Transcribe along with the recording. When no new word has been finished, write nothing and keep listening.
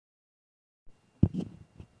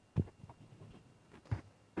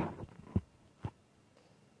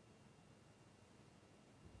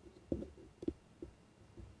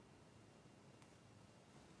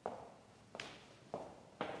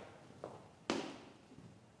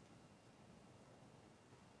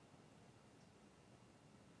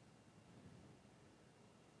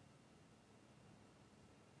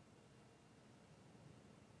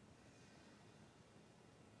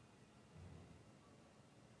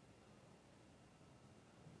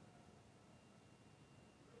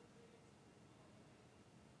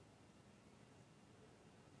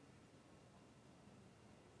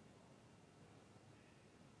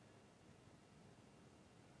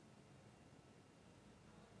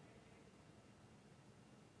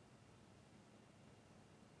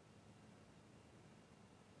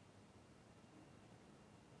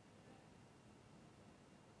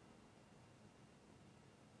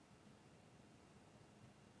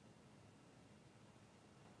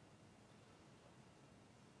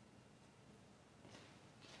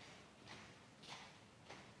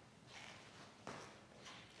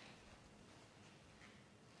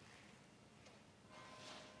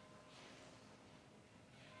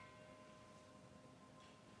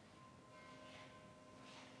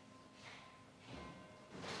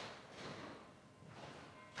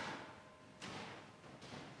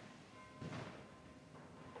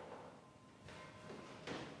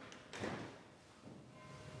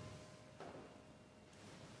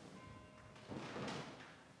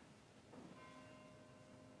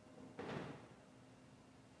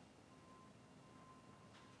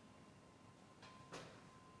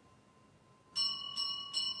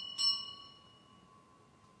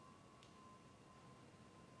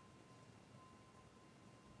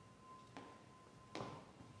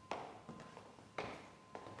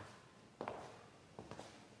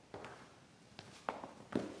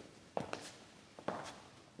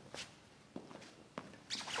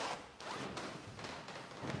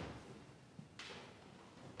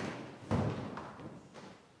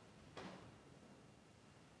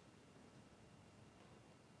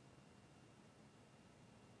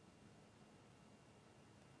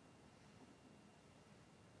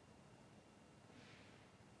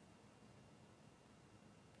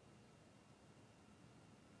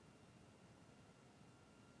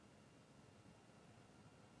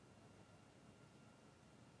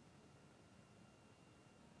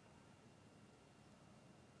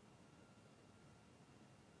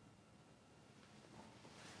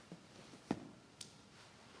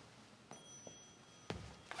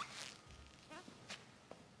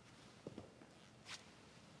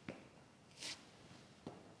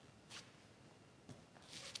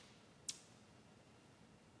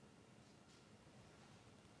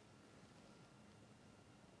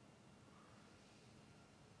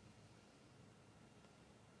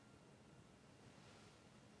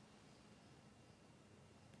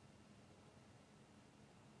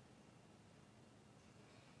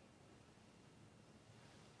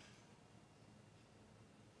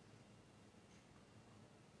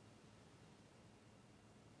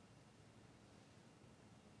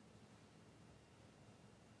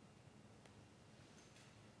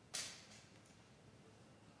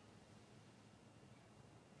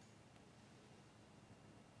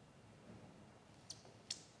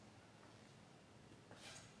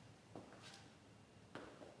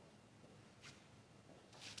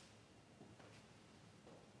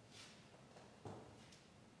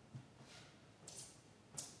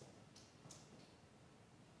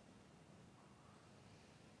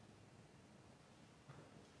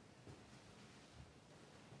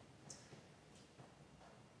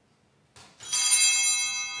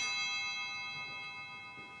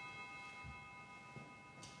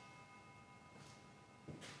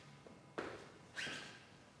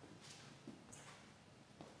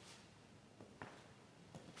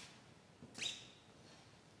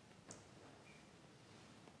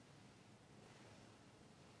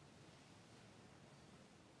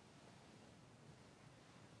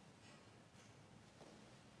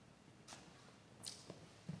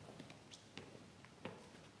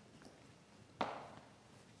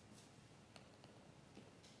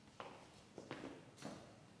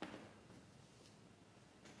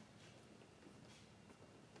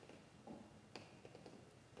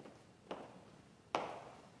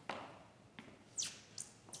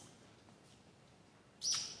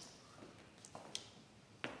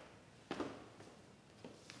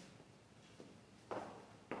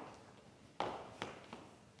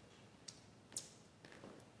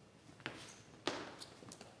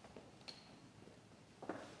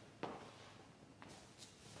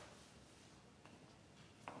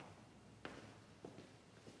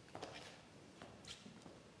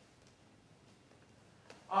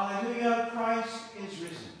Alleluia, Christ is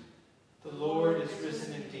risen. The Lord is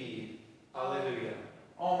risen indeed. Alleluia.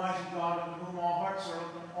 Almighty God, unto whom all hearts are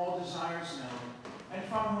open, all desires known, and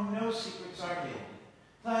from whom no secrets are hid,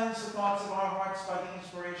 cleanse the thoughts of our hearts by the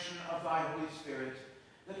inspiration of thy Holy Spirit,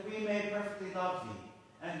 that we may perfectly love thee,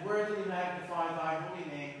 and worthily magnify thy holy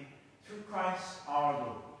name, through Christ our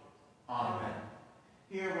Lord. Amen.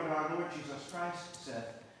 Hear what our Lord Jesus Christ said.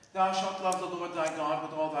 Thou shalt love the Lord thy God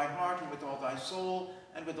with all thy heart, and with all thy soul,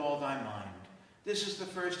 and with all thy mind. This is the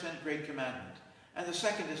first and great commandment. And the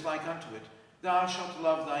second is like unto it. Thou shalt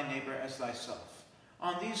love thy neighbor as thyself.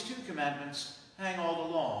 On these two commandments hang all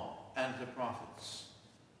the law and the prophets.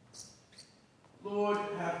 Lord,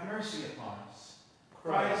 have mercy upon us.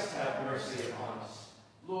 Christ, have mercy upon us.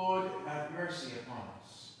 Lord, have mercy upon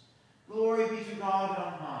us. Glory be to God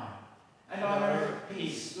on high, and on earth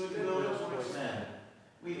peace, goodwill towards men.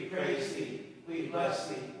 We praise thee, we bless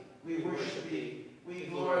thee, we worship thee, we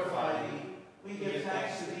glorify thee, we give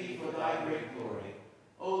thanks to thee for thy great glory.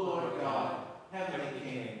 O Lord God, heavenly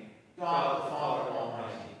King, God the Father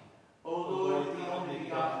Almighty, O Lord, the only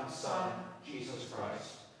begotten Son, Jesus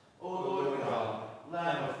Christ, O Lord God,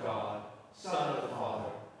 Lamb of God, Son of the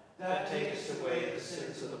Father, that takest away the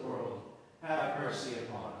sins of the world, have mercy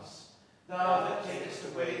upon us. Thou that takest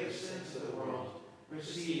away the sins of the world,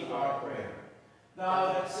 receive our prayer.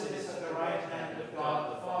 Thou that sittest at the right hand of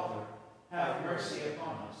God the Father, have mercy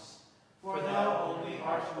upon us. For thou only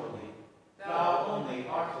art holy, thou only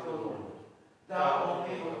art the Lord, thou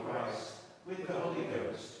only, O Christ, with the Holy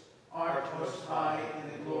Ghost, art most high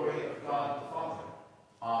in the glory of God the Father.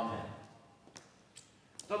 Amen.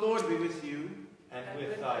 The Lord be with you. And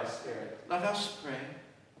with thy spirit. Let us pray.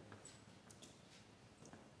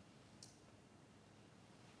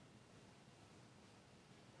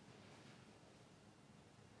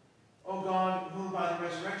 O God, who by the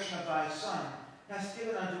resurrection of thy Son hast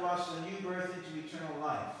given unto us a new birth into eternal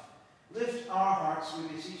life, lift our hearts,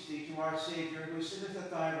 we beseech thee, to our Savior, who sitteth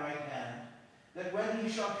at thy right hand, that when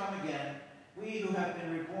he shall come again, we who have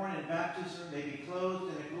been reborn in baptism may be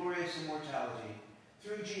clothed in a glorious immortality,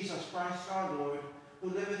 through Jesus Christ our Lord, who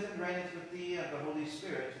liveth and reigneth with thee and the Holy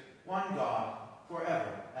Spirit, one God,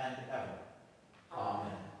 forever and ever.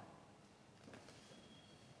 Amen.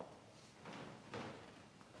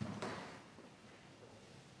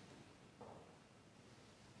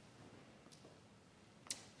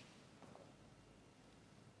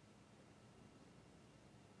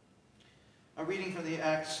 A reading from the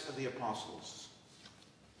Acts of the Apostles.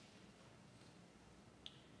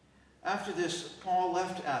 After this, Paul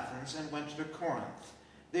left Athens and went to Corinth.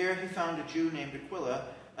 There he found a Jew named Aquila,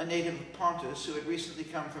 a native of Pontus, who had recently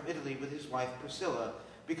come from Italy with his wife Priscilla,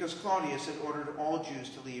 because Claudius had ordered all Jews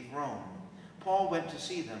to leave Rome. Paul went to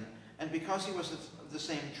see them, and because he was of the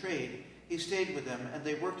same trade, he stayed with them, and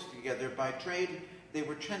they worked together. By trade, they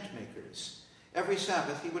were tent makers. Every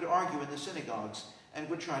Sabbath he would argue in the synagogues, and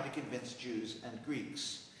would try to convince Jews and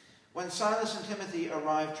Greeks. When Silas and Timothy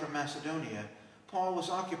arrived from Macedonia, Paul was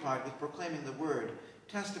occupied with proclaiming the word,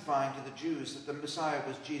 testifying to the Jews that the Messiah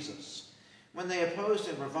was Jesus. When they opposed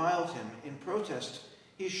and reviled him in protest,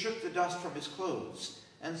 he shook the dust from his clothes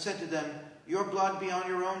and said to them, "Your blood be on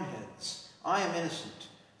your own heads. I am innocent.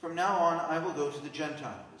 From now on I will go to the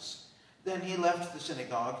Gentiles." Then he left the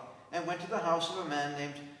synagogue and went to the house of a man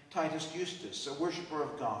named Titus Justus, a worshipper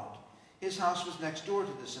of God. His house was next door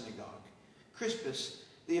to the synagogue. Crispus,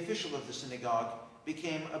 the official of the synagogue,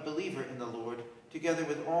 became a believer in the Lord, together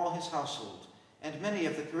with all his household, and many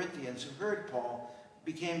of the Corinthians who heard Paul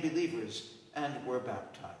became believers and were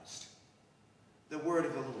baptized. The word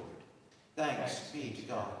of the Lord. Thanks be to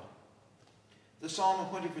God. The psalm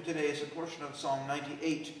appointed for today is a portion of Psalm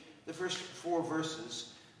 98, the first 4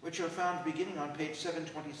 verses, which are found beginning on page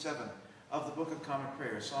 727 of the Book of Common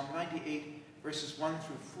Prayer. Psalm 98, verses 1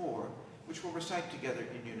 through 4, which we'll recite together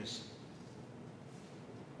in unison.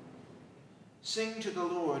 Sing to the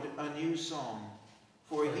Lord a new song,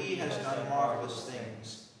 for he has done marvelous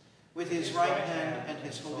things. With his right hand and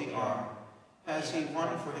his holy arm has he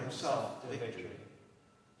won for himself the victory.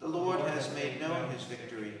 The Lord has made known his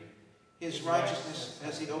victory. His righteousness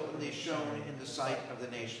has he openly shown in the sight of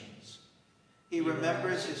the nations. He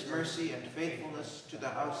remembers his mercy and faithfulness to the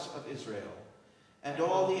house of Israel, and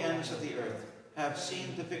all the ends of the earth have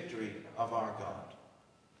seen the victory of our God.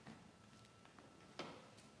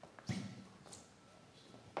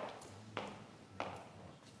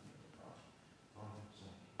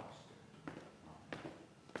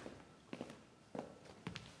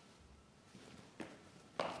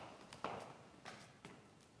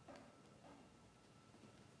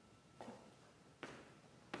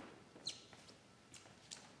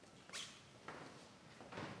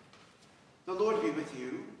 Lord be with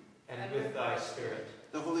you. And with thy spirit.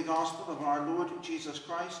 The Holy Gospel of our Lord Jesus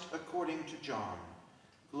Christ according to John.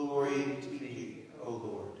 Glory to thee, O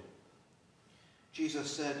Lord.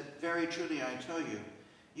 Jesus said, Very truly I tell you,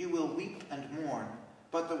 you will weep and mourn,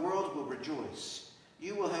 but the world will rejoice.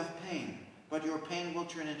 You will have pain, but your pain will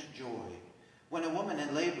turn into joy. When a woman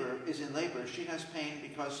is in labor, she has pain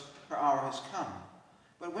because her hour has come.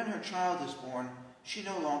 But when her child is born, she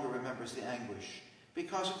no longer remembers the anguish,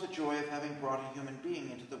 because of the joy of having brought a human being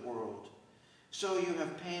into the world. So you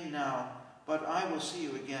have pain now, but I will see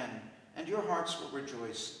you again, and your hearts will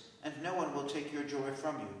rejoice, and no one will take your joy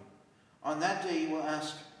from you. On that day you will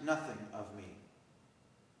ask nothing of me.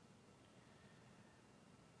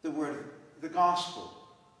 The Gospel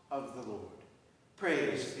of the Lord.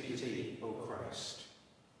 Praise be to thee, O Christ.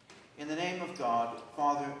 In the name of God,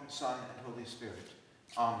 Father, Son, and Holy Spirit.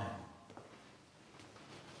 Amen.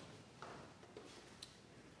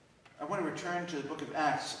 I want to return to the book of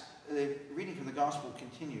Acts. The reading from the Gospel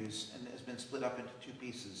continues and has been split up into two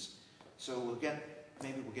pieces. So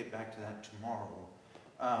maybe we'll get back to that tomorrow.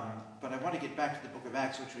 But I want to get back to the book of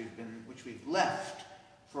Acts, which we've left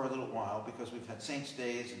for a little while because we've had Saints'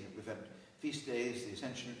 Days and we've had feast days, the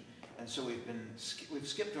Ascension, and so we've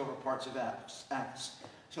skipped over parts of Acts.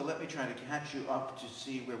 So let me try to catch you up to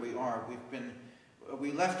see where we are.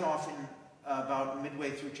 We left off in about midway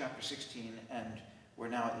through chapter 16, and we're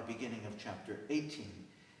now at the beginning of chapter 18.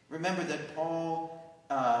 Remember that Paul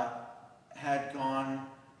had gone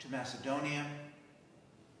to Macedonia,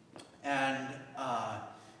 and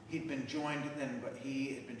he had been joined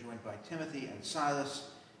by Timothy and Silas,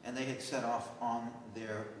 and they had set off on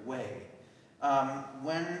their way.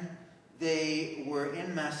 When they were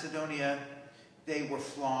in Macedonia, they were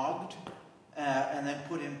flogged and then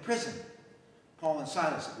put in prison. Paul and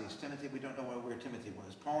Silas, at least. Timothy, we don't know where Timothy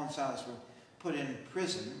was. Paul and Silas were put in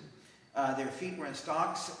prison. Their feet were in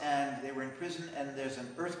stocks, and they were in prison, and there's an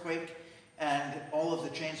earthquake, and all of the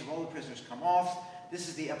chains of all the prisoners come off. This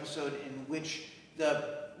is the episode in which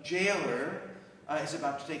the jailer is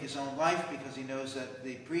about to take his own life because he knows that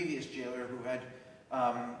the previous jailer who had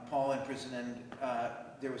Paul in prison and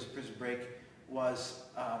there was a prison break was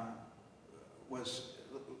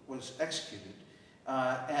executed.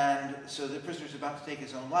 And so the prisoner is about to take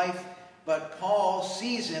his own life, but Paul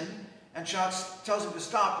sees him and tells him to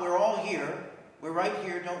stop. We're all here. We're right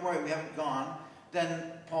here. Don't worry, we haven't gone.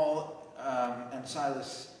 Then Paul and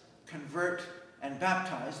Silas convert and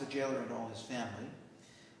baptize the jailer and all his family.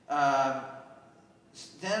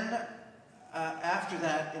 Then, after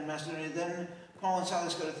that, in Macedonia, then Paul and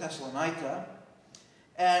Silas go to Thessalonica.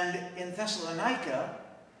 And in Thessalonica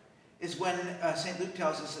is when St. Luke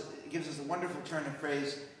gives us a wonderful turn of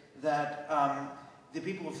phrase that the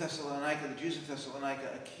people of Thessalonica, the Jews of Thessalonica,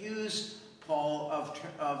 accuse Paul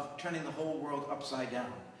of turning the whole world upside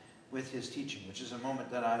down with his teaching, which is a moment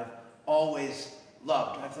that I've always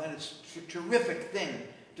loved. I find it's a terrific thing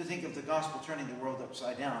to think of the gospel turning the world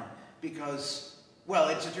upside down because, well,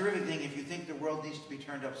 it's a terrific thing if you think the world needs to be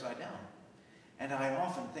turned upside down. And I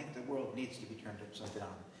often think the world needs to be turned upside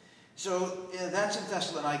down. So that's in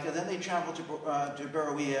Thessalonica. Then they travel to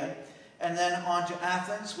Beroea, and then on to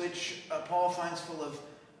Athens, which Paul finds full of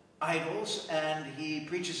idols, and he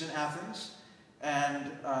preaches in Athens,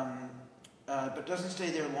 and but doesn't stay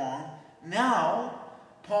there long. Now,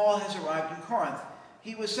 Paul has arrived in Corinth.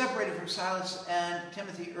 He was separated from Silas and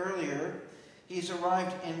Timothy earlier. He's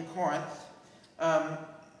arrived in Corinth.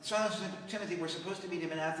 Silas and Timothy were supposed to meet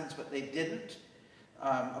him in Athens, but they didn't,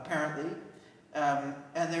 apparently. And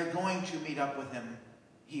they're going to meet up with him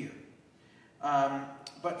here.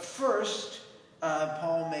 But first,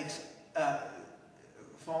 Paul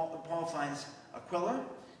finds Aquila,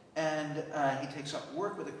 and he takes up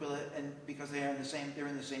work with Aquila, and because they're in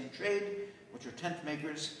the same trade, which are tent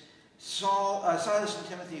makers. Silas and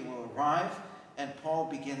Timothy will arrive, and Paul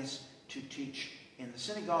begins to teach in the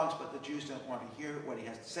synagogues, but the Jews don't want to hear what he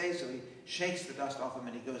has to say, so he shakes the dust off him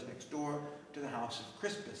and he goes next door to the house of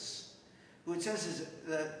Crispus, who it says is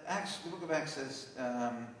the book of Acts says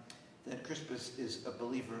that Crispus is a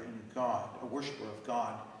believer in God, a worshiper of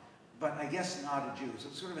God, but I guess not a Jew. So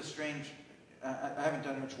it's sort of a strange. I haven't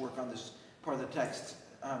done much work on this part of the text.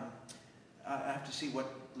 I have to see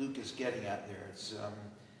what Luke is getting at there. It's a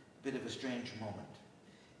bit of a strange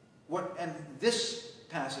moment. And this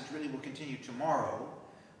passage really will continue tomorrow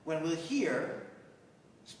when we'll hear,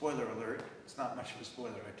 spoiler alert, it's not much of a spoiler,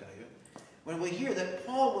 I tell you, when we hear that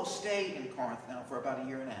Paul will stay in Corinth now for about a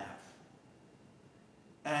year and a half.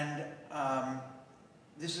 And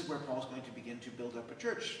this is where Paul's going to begin to build up a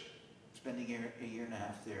church, spending a year and a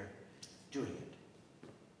half there doing it.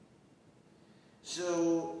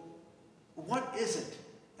 So what is it?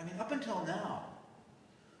 I mean, up until now,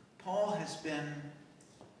 Paul has been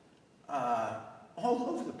all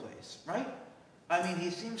over the place, right? I mean, he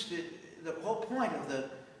seems to, the whole point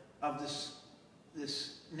of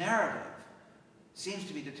this narrative seems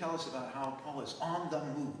to be to tell us about how Paul is on the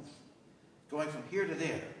move, going from here to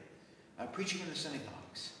there, preaching in the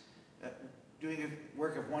synagogues, doing a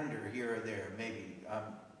work of wonder here or there, maybe,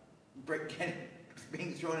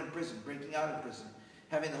 being thrown in prison, breaking out of prison,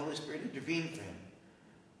 having the Holy Spirit intervene for him.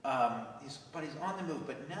 But he's on the move.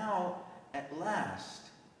 But now, at last,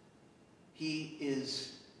 he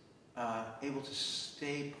is able to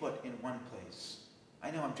stay put in one place.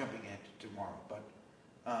 I know I'm jumping ahead to tomorrow, but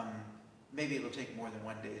maybe it'll take more than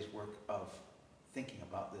one day's work of thinking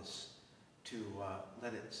about this to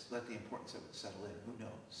let the importance of it settle in. Who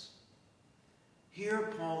knows? Here,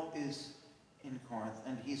 Paul is in Corinth,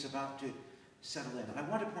 and he's about to settle in. I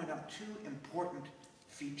want to point out two important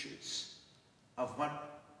features of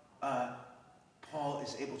what Paul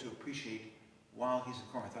is able to appreciate while he's in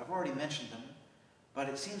Corinth. I've already mentioned them, but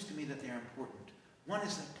it seems to me that they're important. One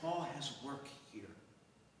is that Paul has work here.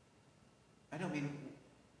 I don't mean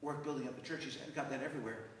work building up the church. He's got that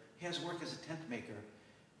everywhere. He has work as a tent maker,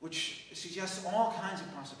 which suggests all kinds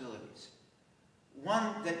of possibilities.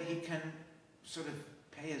 One, that he can sort of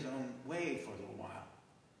pay his own way for a little while.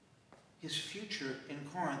 His future in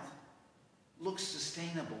Corinth looks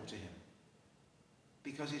sustainable to him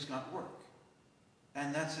because he's got work.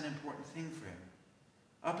 And that's an important thing for him.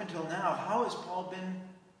 Up until now, how has Paul been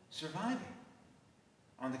surviving?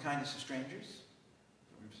 On the kindness of strangers?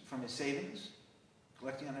 From his savings?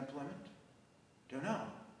 Collecting unemployment? Don't know.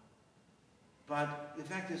 But the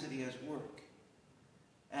fact is that he has work.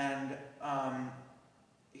 And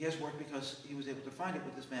he has work because he was able to find it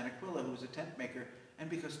with this man Aquila, who was a tent maker, and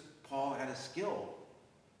because Paul had a skill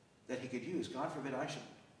that he could use. God forbid I should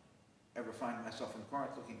ever find myself in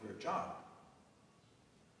Corinth looking for a job.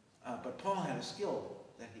 But Paul had a skill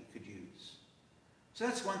that he could use. So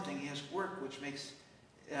that's one thing. He has work which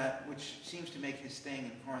seems to make his staying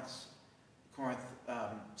in Corinth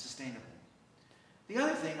sustainable. The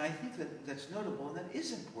other thing I think that's notable and that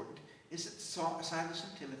is important is that Silas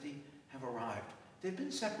and Timothy have arrived. They've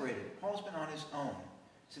been separated. Paul's been on his own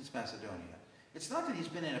since Macedonia. It's not that he's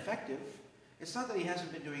been ineffective. It's not that he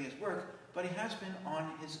hasn't been doing his work, but he has been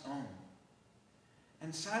on his own.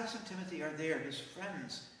 And Silas and Timothy are there. His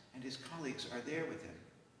friends and his colleagues are there with him.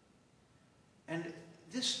 And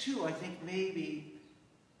this, too, I think, maybe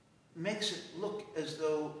makes it look as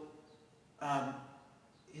though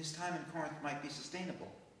his time in Corinth might be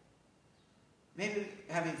sustainable. Maybe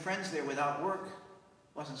having friends there without work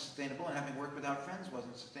wasn't sustainable, and having work without friends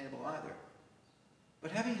wasn't sustainable either.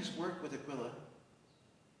 But having his work with Aquila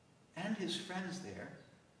and his friends there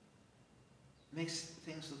makes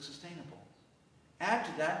things look sustainable. Add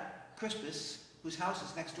to that Crispus, whose house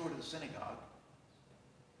is next door to the synagogue.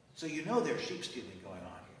 So you know there's sheep stealing going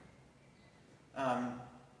on here.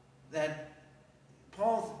 That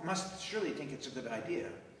Paul must surely think it's a good idea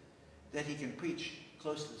that he can preach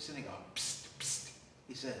close to the synagogue. Psst, psst,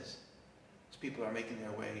 he says, as people are making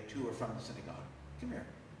their way to or from the synagogue. Come here.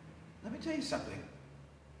 Let me tell you something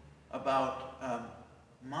about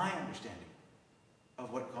my understanding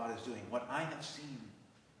of what God is doing, what I have seen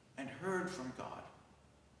and heard from God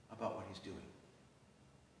about what he's doing.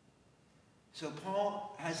 So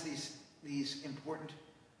Paul has these important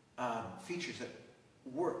features that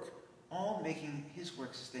work, all making his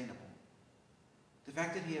work sustainable. The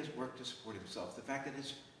fact that he has work to support himself, the fact that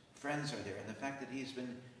his friends are there, and the fact that he's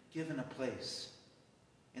been given a place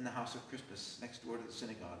in the house of Crispus next door to the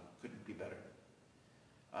synagogue couldn't be better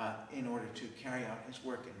in order to carry out his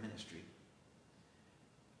work in ministry.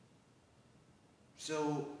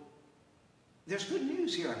 So there's good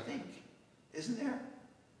news here, I think, isn't there?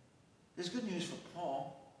 There's good news for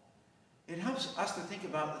Paul. It helps us to think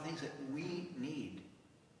about the things that we need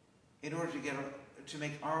in order to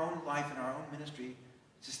make our own life and our own ministry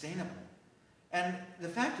sustainable. And the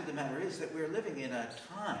fact of the matter is that we're living in a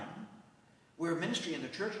time where ministry in the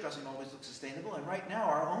church doesn't always look sustainable, and right now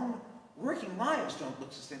our own working lives don't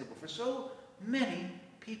look sustainable for so many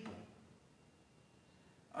people.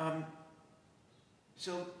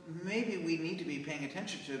 So maybe we need to be paying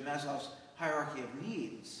attention to Maslow's hierarchy of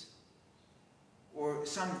needs, or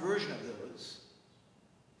some version of those,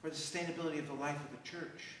 for the sustainability of the life of the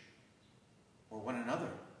church, or one another.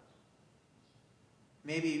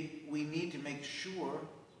 Maybe we need to make sure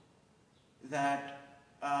that,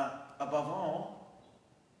 above all,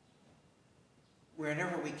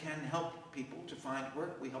 wherever we can help people to find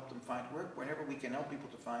work, we help them find work. Whenever we can help people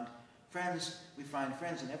to find friends, we find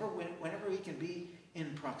friends. And whenever we can be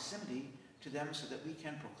in proximity to them so that we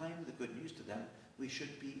can proclaim the good news to them, we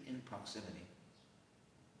should be in proximity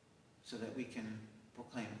so that we can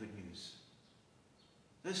proclaim good news.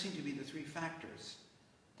 Those seem to be the three factors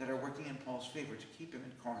that are working in Paul's favor to keep him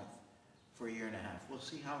in Corinth for a year and a half. We'll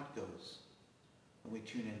see how it goes when we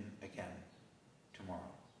tune in again tomorrow.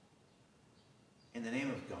 In the name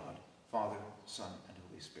of God, Father, Son, and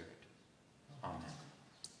Holy Spirit. Amen.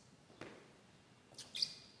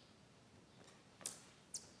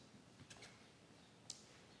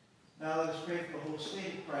 Now let us pray for the whole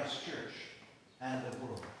state of Christ Church and the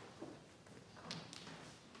world.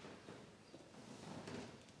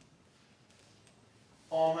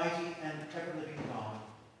 Almighty and ever-living God,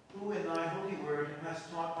 who in thy holy word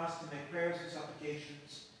hast taught us to make prayers and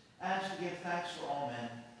supplications, and to give thanks for all men,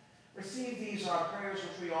 receive these our prayers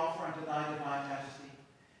which we offer unto thy divine majesty,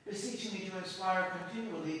 beseeching thee to inspire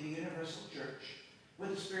continually the universal church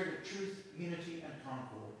with the spirit of truth, unity, and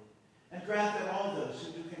concord, and grant that all those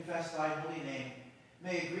who do confess thy holy name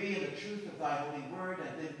may agree in the truth of thy holy word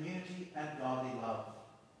and live in unity and godly love.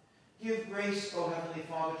 Give grace, O Heavenly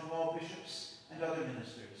Father, to all bishops and other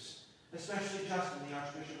ministers, especially Justin, the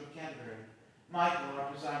Archbishop of Canterbury, Michael, our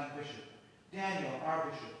presiding bishop, Daniel, our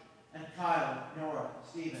bishop, and Kyle, Nora,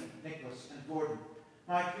 Stephen, Nicholas, and Gordon,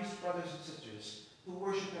 my priest brothers and sisters, who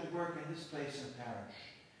worship and work in this place and parish,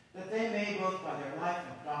 that they may, both by their life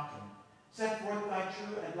and doctrine, set forth thy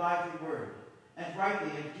true and lively word, and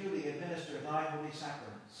rightly and duly administer thy holy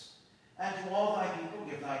sacraments. And to all thy people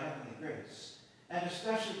give thy heavenly grace, and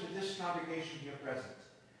especially to this congregation here present,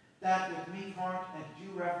 that with meek heart and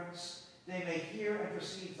due reverence they may hear and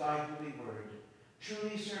receive thy holy word,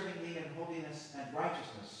 truly serving thee in holiness and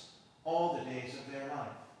righteousness all the days of their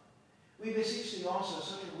life. We beseech thee also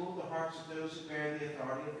so to rule the hearts of those who bear the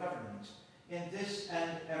authority of government in this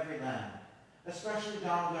and every land, especially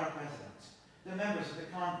Donald, our president, the members of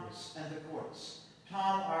the Congress and the courts,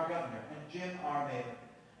 Tom, our governor, and Jim, our mayor,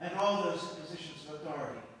 and all those in positions of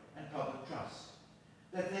authority and public trust,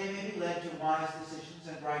 that they may be led to wise decisions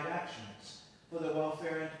and right actions for the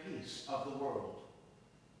welfare and peace of the world.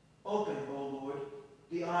 Open, O Lord,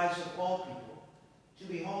 the eyes of all people to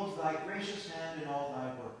behold thy gracious hand in all thy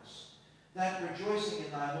works, that rejoicing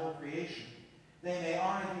in thy whole creation, they may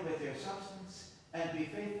honor thee with their substance and be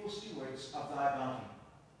faithful stewards of thy bounty.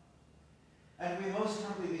 And we most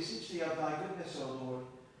humbly beseech thee of thy goodness, O Lord,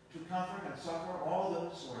 to comfort and succor all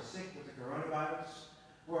those who are sick with the coronavirus,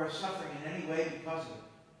 who are suffering in any way because of it,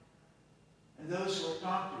 and those who are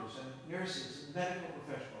doctors and nurses and medical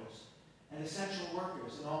professionals and essential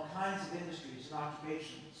workers in all kinds of industries and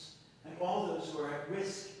occupations, and all those who are at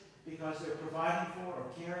risk because they're providing for or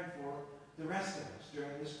caring for the rest of us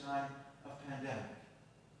during this time of pandemic,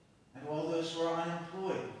 and all those who are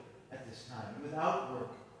unemployed at this time and without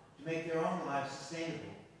work to make their own lives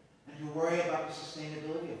sustainable, and who worry about the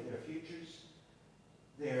sustainability of their futures,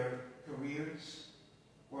 their careers,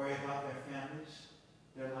 worry about their families,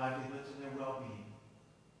 their livelihoods, and their well-being.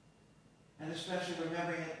 And especially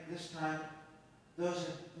remembering at this time those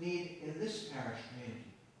in need in this parish community: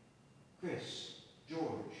 Chris,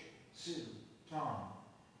 George, Sue, Tom,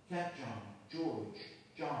 Kent John, George,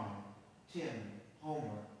 John, Tim,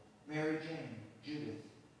 Homer, Mary Jane, Judith,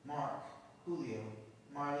 Mark, Julio,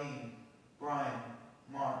 Marlene, Brian,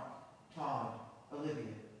 Mark, Todd,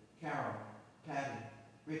 Olivia, Carol, Patty,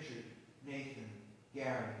 Richard, Nathan,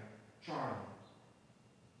 Gary, Charlie,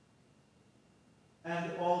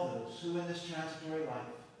 and all those who in this transitory life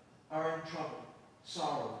are in trouble,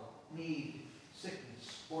 sorrow, need,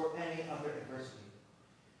 sickness, or any other adversity.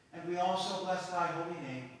 And we also bless thy holy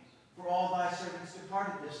name for all thy servants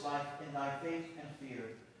departed this life in thy faith and fear,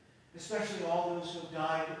 especially all those who have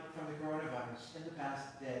died from the coronavirus in the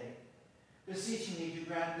past day, beseeching thee to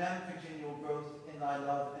grant them continual growth in thy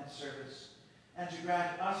love and service, and to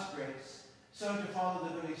grant us grace so to follow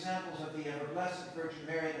the good examples of the ever-blessed Virgin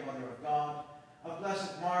Mary, the Mother of God, of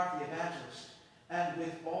blessed Mark the Evangelist, and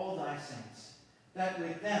with all thy saints, that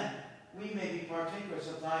with them we may be partakers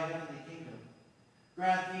of thy heavenly kingdom.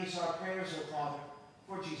 Grant these our prayers, O Father,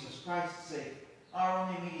 for Jesus Christ's sake, our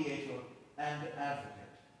only mediator and advocate.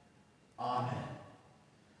 Amen.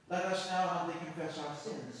 Let us now humbly confess our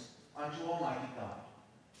sins unto Almighty God.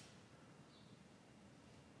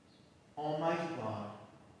 Almighty God,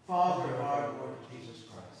 Father of our Lord Jesus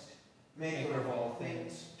Christ, maker of all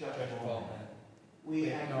things, judge of all men, we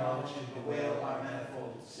acknowledge and bewail our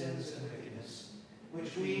manifold sins and wickedness,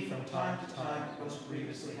 which we from time to time most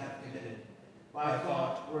grievously have committed, by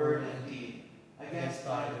thought, word, and deed, against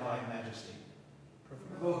thy divine majesty,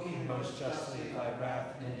 provoking most justly thy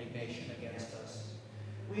wrath and indignation against us.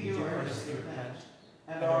 We do earnestly repent,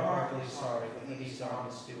 and are heartily sorry for these our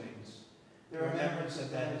misdoings, The remembrance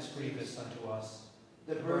of them is grievous unto us.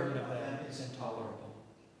 The burden of them is intolerable.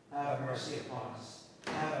 Have mercy upon us.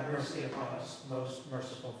 Have mercy upon us, most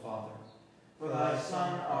merciful Father. For thy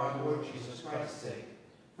Son, our Lord Jesus Christ's sake,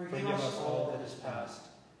 forgive us all that is past,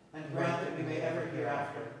 and grant that we may ever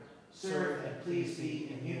hereafter serve and please thee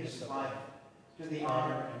in newness of life, to the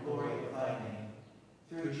honor and glory of thy name.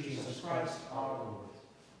 Through Jesus Christ our Lord.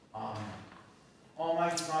 Amen.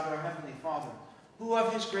 Almighty God, our heavenly Father, who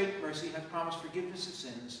of his great mercy hath promised forgiveness of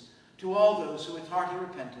sins to all those who with hearty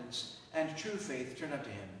repentance and true faith turn unto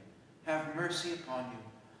him, have mercy upon you,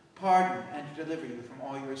 pardon and deliver you from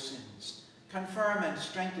all your sins, confirm and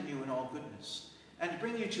strengthen you in all goodness, and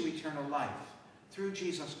bring you to eternal life, through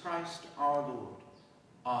Jesus Christ our Lord.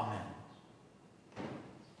 Amen.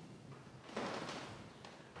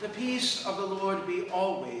 The peace of the Lord be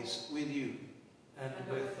always with you. And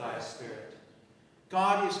with thy spirit.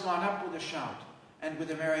 God is gone up with a shout, and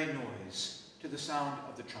with a merry noise, to the sound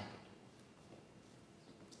of the trumpet.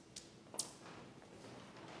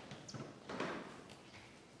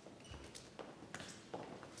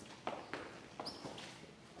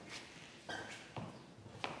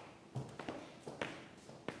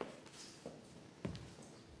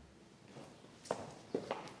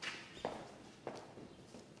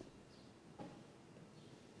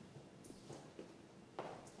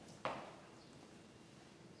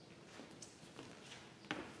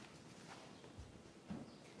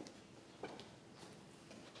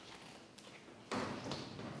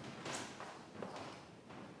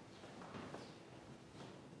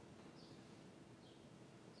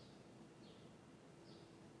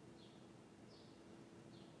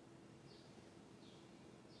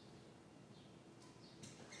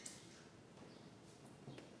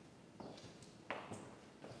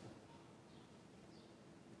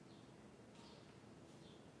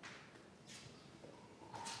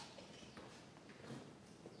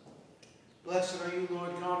 Blessed are you,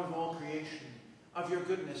 Lord God of all creation. Of your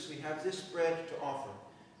goodness we have this bread to offer,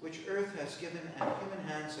 which earth has given and human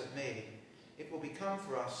hands have made. It will become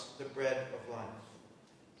for us the bread of life.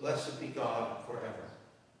 Blessed be God forever.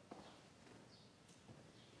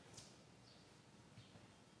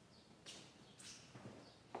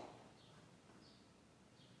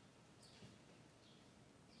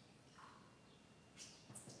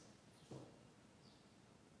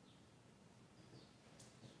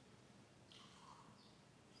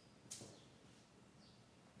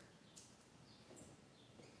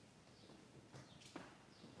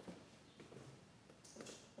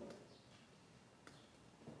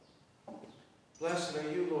 Blessed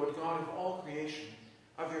are you, Lord God of all creation.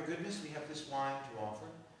 Of your goodness we have this wine to offer,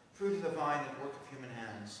 fruit of the vine and work of human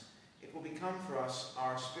hands. It will become for us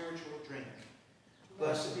our spiritual drink.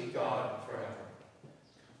 Blessed be God forever.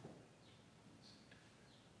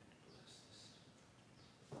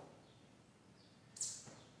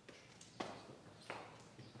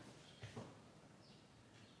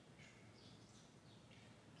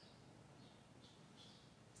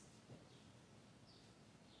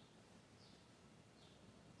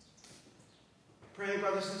 Pray,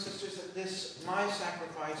 brothers and sisters, that this, my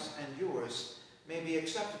sacrifice and yours, may be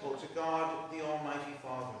acceptable to God, the Almighty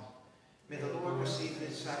Father. May the Lord receive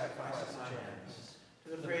this sacrifice at my hands,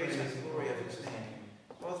 to the praise and glory of his name,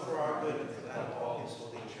 both for our good and for that of all his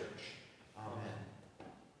holy church. Amen.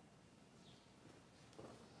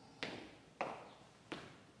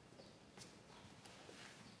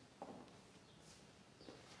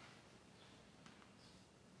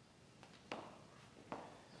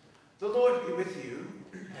 The Lord be with you.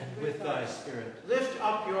 And with thy spirit. Lift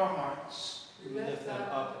up your hearts. We lift them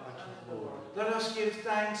up unto the Lord. Let us give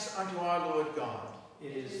thanks unto our Lord God.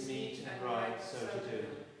 It is meet and right so to do.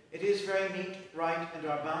 It is very meet, right, and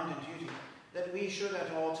our bounden duty, that we should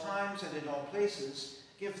at all times and in all places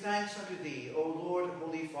give thanks unto thee, O Lord,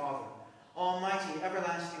 Holy Father, Almighty,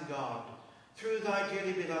 everlasting God, through thy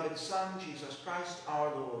dearly beloved Son, Jesus Christ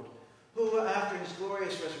our Lord, who, after his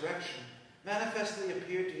glorious resurrection, manifestly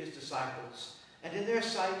appeared to his disciples, and in their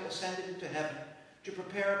sight ascended into heaven to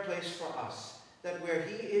prepare a place for us, that where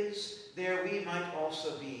he is, there we might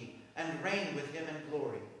also be, and reign with him in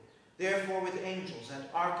glory. Therefore, with angels and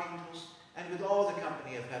archangels, and with all the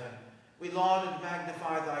company of heaven, we laud and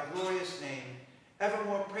magnify thy glorious name,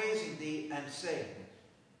 evermore praising thee and saying,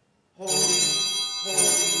 Holy,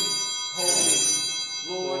 holy,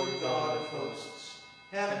 holy, Lord God of hosts,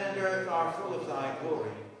 heaven and earth are full of thy glory.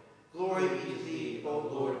 Glory be to thee, O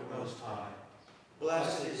Lord Most High.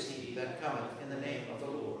 Blessed is he that cometh in the name of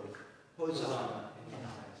the Lord. Hosanna in the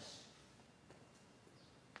highest.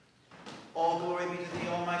 All glory be to thee,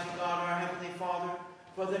 Almighty God, our heavenly Father,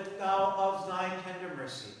 for that thou of thy tender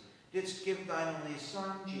mercy didst give thine only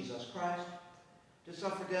Son, Jesus Christ, to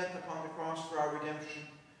suffer death upon the cross for our redemption,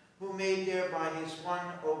 who made thereby his one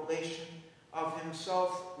oblation of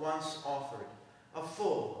himself once offered, a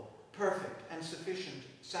full, perfect, and sufficient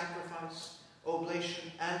sacrifice,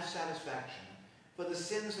 oblation, and satisfaction for the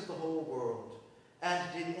sins of the whole world, and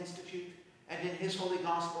did institute, and in his holy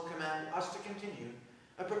gospel command us to continue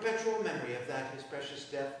a perpetual memory of that his precious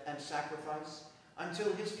death and sacrifice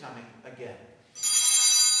until his coming again.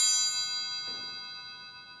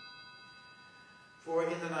 For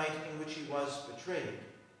in the night in which he was betrayed,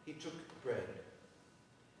 he took bread.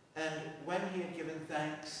 And when he had given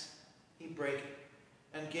thanks, he brake it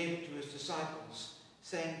and gave it to his disciples,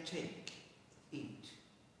 saying, Take, eat.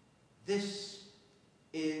 This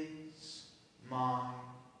is my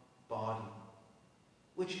body,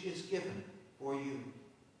 which is given for you.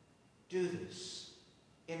 Do this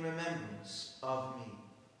in remembrance of me.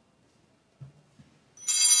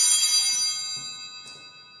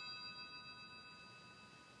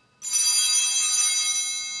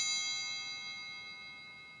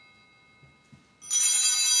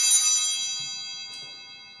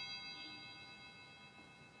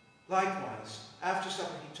 Likewise, after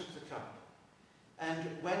supper he took the cup, and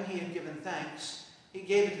when he had given thanks, he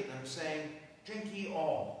gave it to them, saying, Drink ye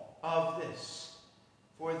all of this,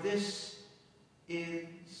 for this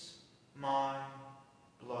is my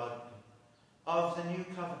blood of the new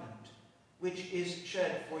covenant, which is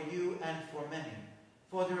shed for you and for many,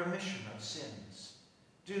 for the remission of sins.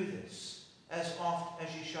 Do this as oft as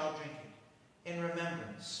ye shall drink it, in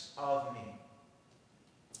remembrance of me.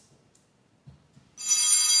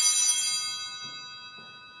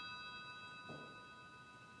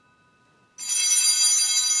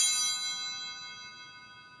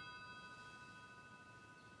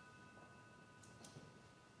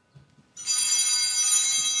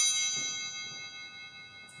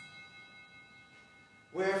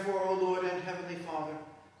 Wherefore, O Lord and Heavenly Father,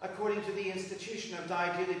 according to the institution of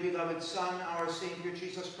thy dearly beloved Son, our Saviour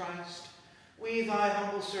Jesus Christ, we, thy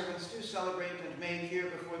humble servants, do celebrate and make here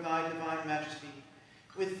before thy divine majesty,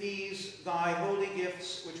 with these thy holy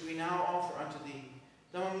gifts, which we now offer unto thee,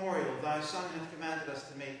 the memorial thy Son hath commanded us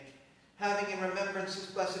to make, having in remembrance his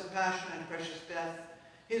blessed passion and precious death,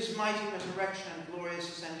 his mighty resurrection and glorious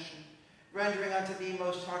ascension, rendering unto thee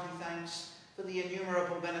most hearty thanks for the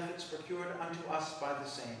innumerable benefits procured unto us by the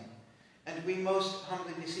same. And we most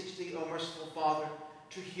humbly beseech thee, O merciful Father,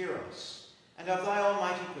 to hear us, and of thy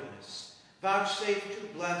almighty goodness, vouchsafe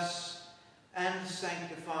to bless and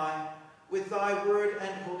sanctify with thy word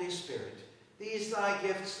and Holy Spirit these thy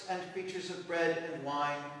gifts and creatures of bread and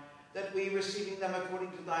wine, that we, receiving them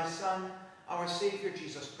according to thy Son, our Saviour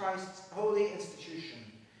Jesus Christ's holy institution,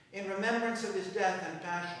 in remembrance of his death and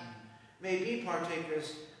passion, may be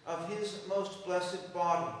partakers of his most blessed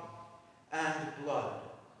body and blood.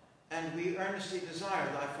 And we earnestly desire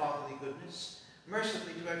thy fatherly goodness,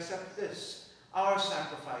 mercifully to accept this, our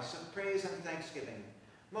sacrifice of praise and thanksgiving,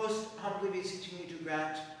 most humbly beseeching thee to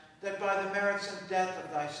grant that by the merits and death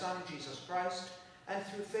of thy Son, Jesus Christ, and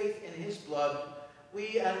through faith in his blood,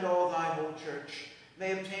 we and all thy whole church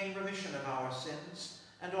may obtain remission of our sins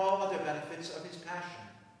and all other benefits of his passion.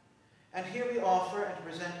 And here we offer and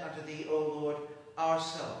present unto thee, O Lord,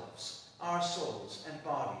 ourselves, our souls and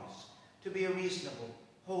bodies, to be a reasonable,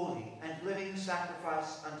 holy, and living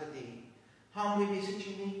sacrifice unto thee, humbly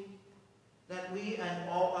beseeching thee that we and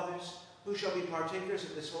all others who shall be partakers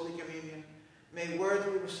of this holy communion may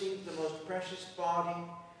worthily receive the most precious body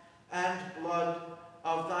and blood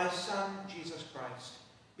of thy Son, Jesus Christ,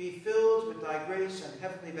 be filled with thy grace and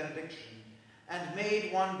heavenly benediction, and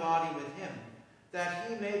made one body with him, that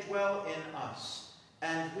he may dwell in us,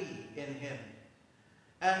 and we in him.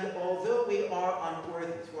 And although we are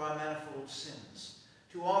unworthy through our manifold sins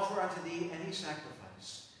to offer unto thee any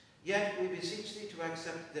sacrifice, yet we beseech thee to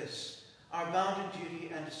accept this, our bounden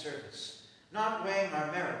duty and service, not weighing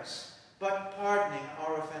our merits, but pardoning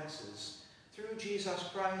our offenses, through Jesus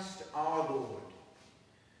Christ our Lord,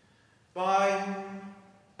 by whom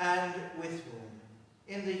and with whom,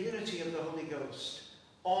 in the unity of the Holy Ghost,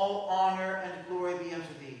 all honor and glory be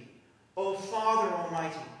unto thee, O Father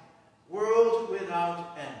Almighty, world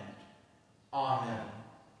without end. Amen.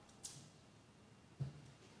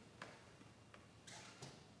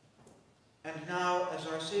 And now, as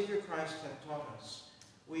our Saviour Christ hath taught us,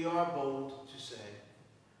 we are bold to say,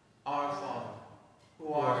 Our Father,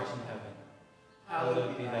 who art in heaven,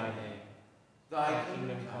 hallowed be thy name. Thy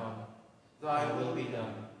kingdom come, thy will be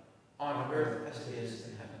done, on earth as it is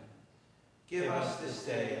in heaven. Give us this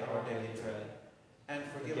day our daily bread, and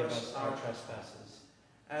forgive us our trespasses,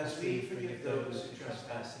 as we forgive those who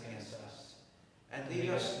trespass against us. And lead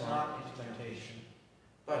us not into temptation,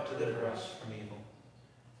 but deliver us from evil.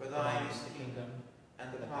 For thine is the kingdom,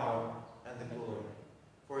 and the power, and the glory,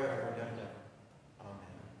 forever and ever. Amen.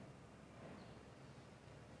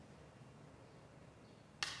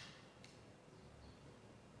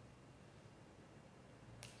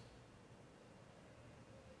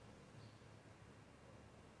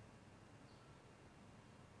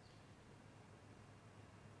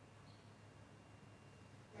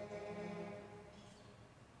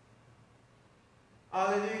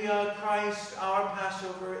 Alleluia, Christ, our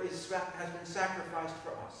Passover, has been sacrificed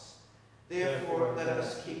for us. Therefore, let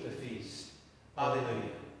us keep the feast.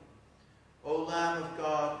 Alleluia. O Lamb of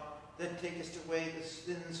God, that takest away the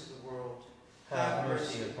sins of the world, have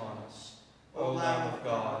mercy upon us. O Lamb of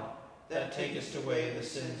God, that takest away the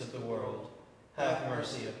sins of the world, have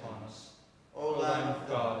mercy upon us. O Lamb of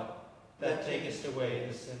God, that takest away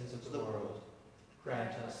the sins of the world,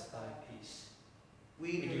 grant us thy peace.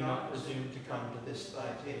 We do not presume to come to this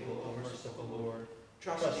thy table, O merciful Lord,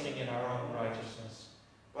 trusting in our own righteousness,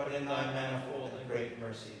 but in thy manifold and great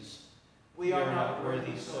mercies. We are not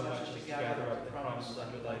worthy so much as to gather up the crumbs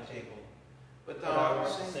under thy table, but thou art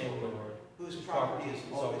the same Lord, whose property is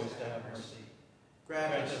always to have mercy.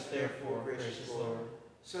 Grant us therefore, gracious Lord,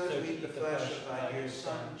 so to eat the flesh of thy dear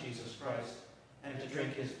Son, Jesus Christ, and to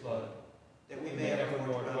drink his blood, that we may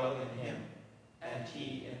evermore dwell in him, and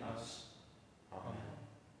he in us. Amen.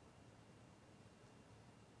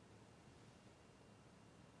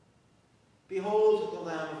 Behold the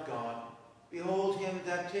Lamb of God. Behold him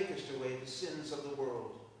that takest away the sins of the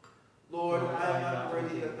world. Lord, I am not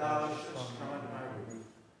worthy that thou shouldst come under my roof,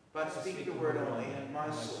 but speak the word only, and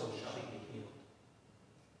my soul shall be healed.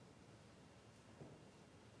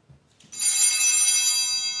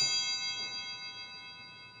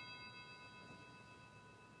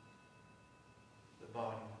 The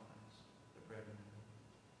body of Christ, the bread and wine.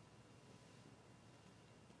 The blood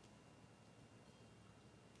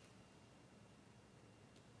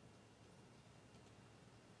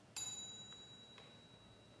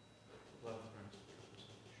of Christ, the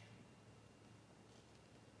salvation.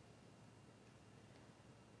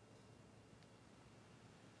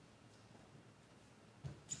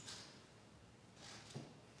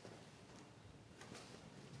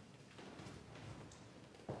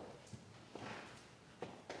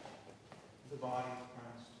 The body of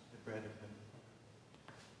Christ, the bread of heaven.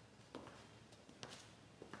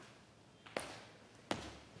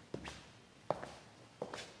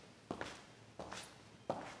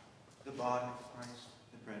 The body of Christ,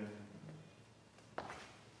 the bread of heaven.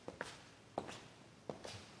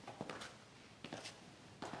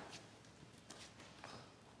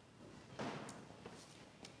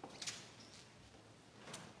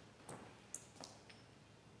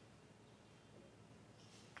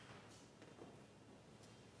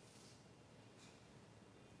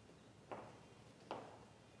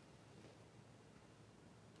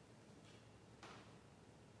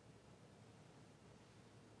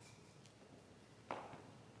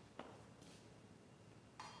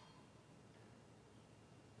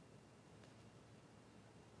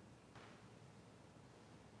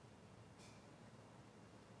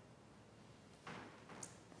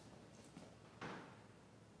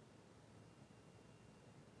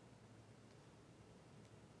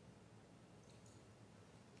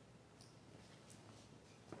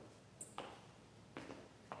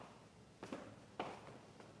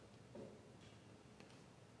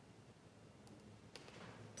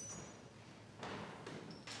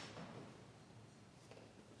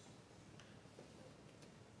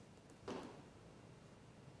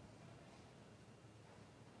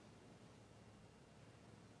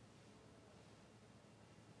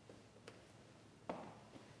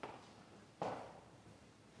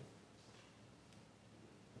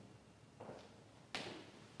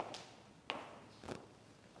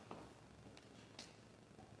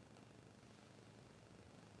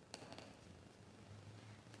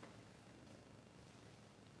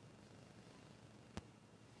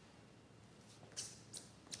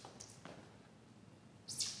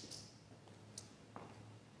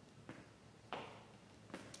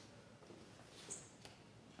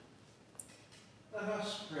 Let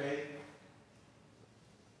us pray.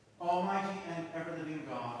 Almighty and ever-living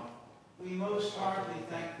God, we most heartily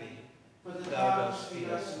thank thee for that thou dost feed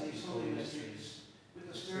us in these holy mysteries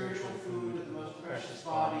with the spiritual food of the most precious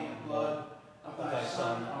body and blood of thy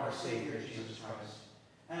Son, our Savior, Jesus Christ,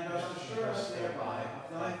 and dost assure us thereby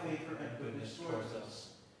of thy favor and goodness towards us,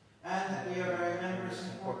 and that we are thy members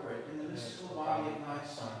and corporate in the mystical body of thy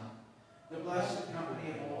Son, the blessed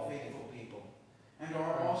company of all faithful people, and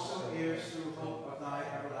are also heirs through hope of thy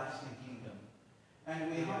everlasting kingdom.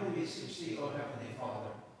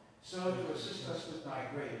 so to assist us with thy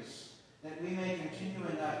grace, that we may continue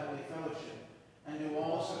in that holy fellowship, and do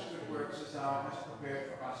all such good works as thou hast prepared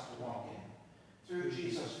for us to walk in. Through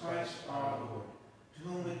Jesus Christ our Lord, to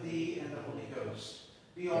whom with thee and the Holy Ghost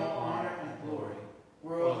be all honor and glory,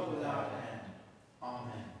 world without end.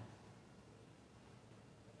 Amen.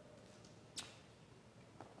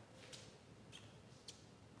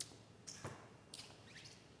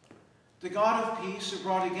 The God of peace, who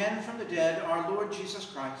brought again from the dead our Lord Jesus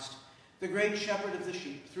Christ, the great shepherd of the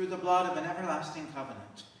sheep, through the blood of an everlasting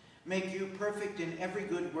covenant, make you perfect in every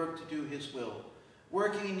good work to do his will,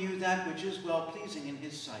 working in you that which is well-pleasing in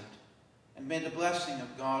his sight. And may the blessing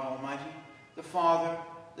of God Almighty, the Father,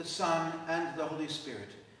 the Son, and the Holy Spirit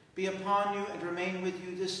be upon you and remain with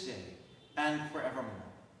you this day and forevermore.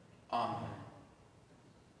 Amen.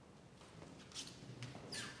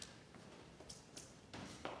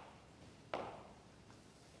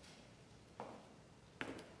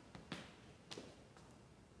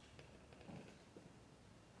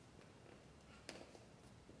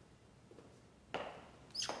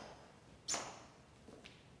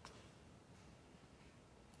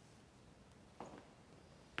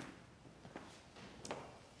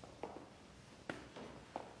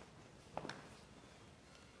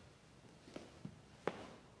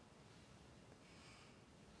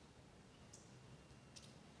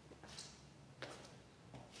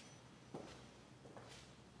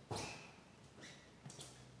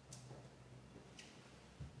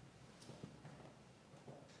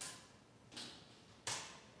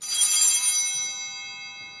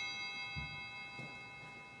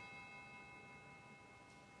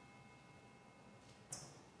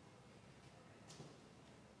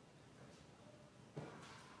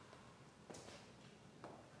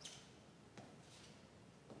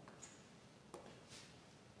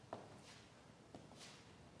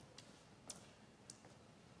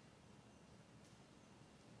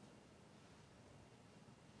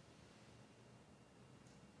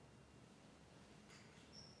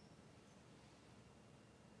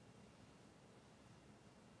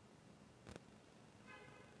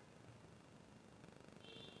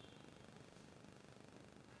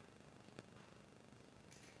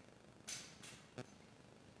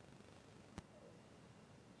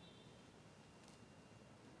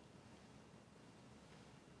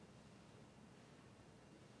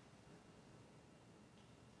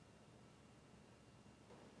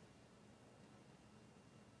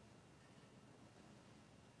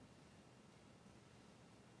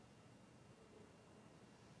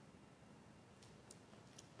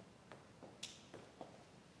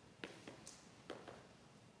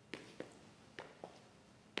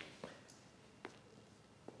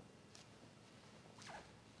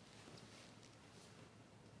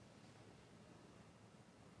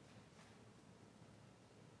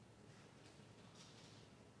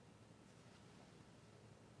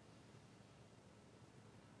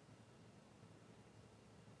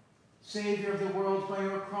 Savior of the world, by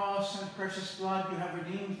your cross and precious blood you have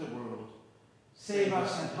redeemed the world. Save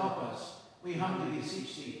us and help us, we humbly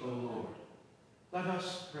beseech thee, O Lord. Let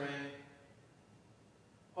us pray.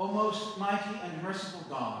 O most mighty and merciful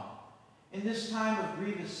God, in this time of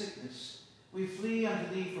grievous sickness, we flee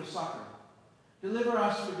unto thee for succor. Deliver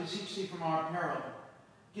us, we beseech thee, from our peril.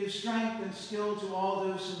 Give strength and skill to all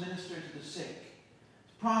those who minister to the sick,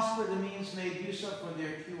 to prosper the means made use of for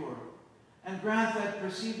their cure, and grant that,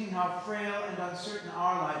 perceiving how frail and uncertain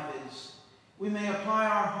our life is, we may apply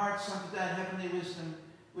our hearts unto that heavenly wisdom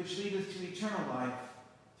which leadeth to eternal life,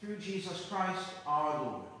 through Jesus Christ our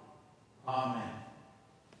Lord. Amen.